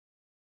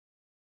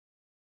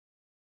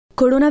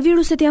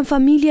Koronaviruset janë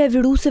familja e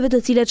viruseve të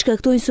cilat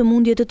shkaktojnë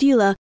sëmundje të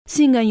tilla,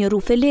 si nga një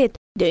rrufë lehtë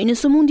deri në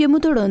sëmundje më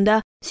të rënda,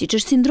 siç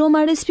është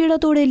Sindroma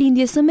Respiratore e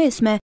Lindjes së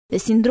Mesme dhe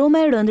Sindroma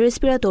e Rëndë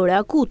Respiratore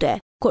Akute.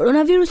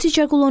 Koronavirusi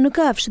qarkullon në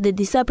kafshë dhe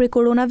disa prej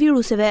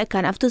koronaviruseve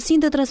kanë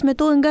aftësinë të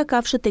transmetohen nga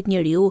kafshët tek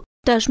njeriu.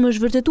 Tashmë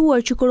është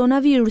vërtetuar që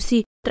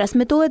koronavirusi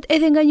transmetohet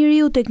edhe nga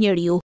njeriu tek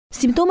njeriu.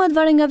 Simptomat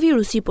varen nga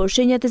virusi, por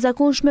shenjat e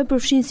zakonshme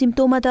përfshin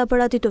simptomat e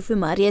aparatit të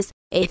frymarrjes,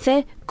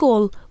 ethe,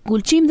 koll,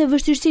 gulqim dhe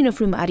vështirësi në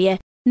frymarrje.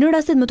 Në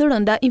rastet më të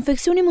rënda,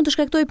 infeksioni mund të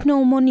shkaktojë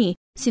pneumoni,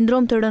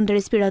 sindrom të rëndë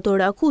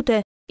respiratore akute,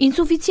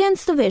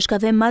 insuficiencë të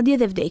veshkave, madje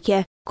dhe vdekje.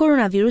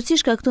 Koronavirusi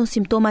shkakton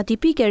simptoma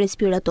tipike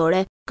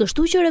respiratore,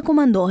 kështu që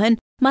rekomandohen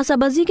masa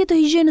bazike të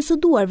higjienës së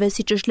duarve,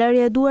 siç është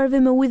larja e duarve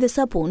me ujë dhe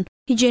sapun,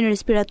 higjienë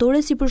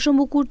respiratore si për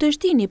shembull kur të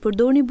shtini,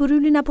 përdorni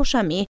buryllin apo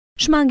shami,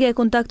 shmangja e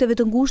kontakteve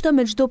të ngushta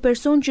me çdo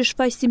person që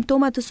shfaq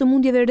simptoma të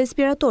sëmundjeve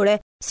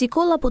respiratore, si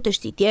koll apo të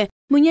shtitje,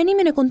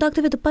 mënjanimin e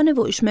kontakteve të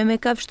panevojshme me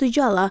kafshë të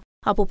gjalla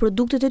apo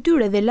produktet e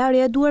tyre dhe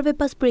larja e duarve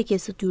pas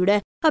prekjes së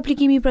tyre,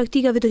 aplikimi i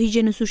praktikave të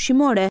higjienës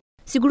ushqimore,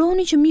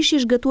 sigurohuni që mishi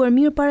është gatuar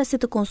mirë para se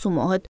të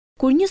konsumohet.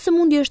 Kur një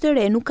sëmundje është e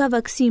re, nuk ka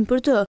vaksinë për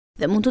të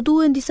dhe mund të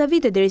duhen disa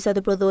vite derisa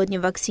të prodhohet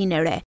një vaksinë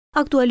e re.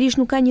 Aktualisht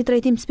nuk ka një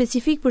trajtim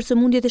specifik për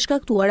sëmundjet e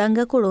shkaktuara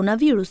nga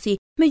koronavirusi,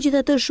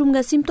 megjithatë shumë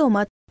nga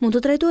simptomat mund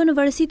të trajtohen në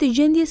varësi të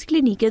gjendjes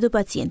klinike të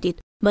pacientit.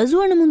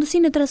 Bazuar në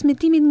mundësinë e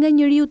transmetimit nga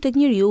njeriu tek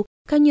njeriu,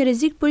 ka një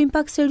rrezik për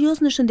impakt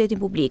serioz në shëndetin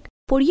publik,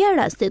 por ja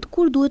rastet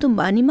kur duhet të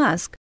mbani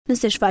maskë.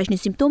 Nëse shfaqni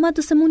simptomat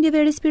të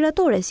sëmundjeve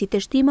respiratore si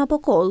teshtim apo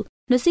koll,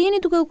 nëse jeni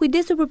duke u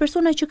kujdesur për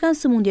persona që kanë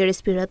sëmundje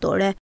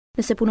respiratore,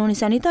 nëse punoni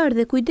sanitar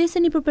dhe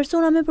kujdeseni për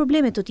persona me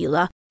probleme të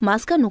tilla,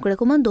 maska nuk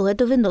rekomandohet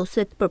të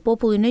vendoset për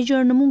popullin e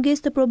gjerë në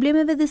mungesë të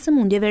problemeve dhe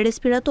sëmundjeve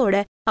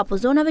respiratore apo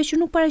zonave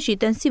që nuk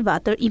paraqiten si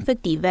vatër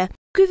infektive.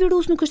 Ky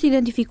virus nuk është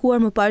identifikuar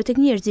më parë tek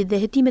njerëzit dhe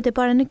hetimet e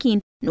para në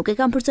Kinë nuk e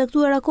kanë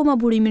përcaktuar akoma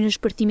burimin e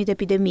shpërtimit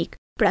epidemik.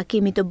 Pra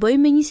kemi të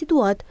bëjmë me një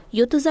situatë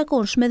jo të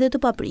zakonshme dhe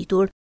të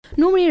papritur.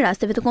 Numri i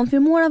rasteve të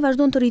konfirmuara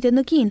vazhdon të rritet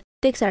në Kinë,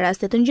 teksa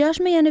rastet të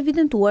ngjashme janë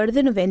evidentuar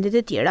dhe në vendet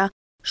e tjera.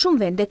 Shumë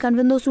vende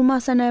kanë vendosur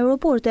masa në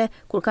aeroporte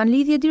kur kanë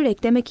lidhje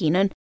direkte me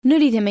Kinën. Në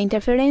lidhje me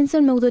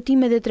interferencën me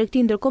udhëtime dhe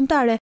tregti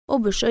ndërkombëtare,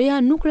 OBSH-ja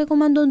nuk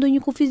rekomandon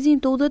ndonjë kufizim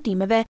të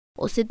udhëtimeve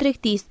ose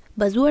tregtisë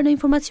bazuar në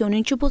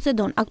informacionin që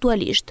posedon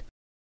aktualisht.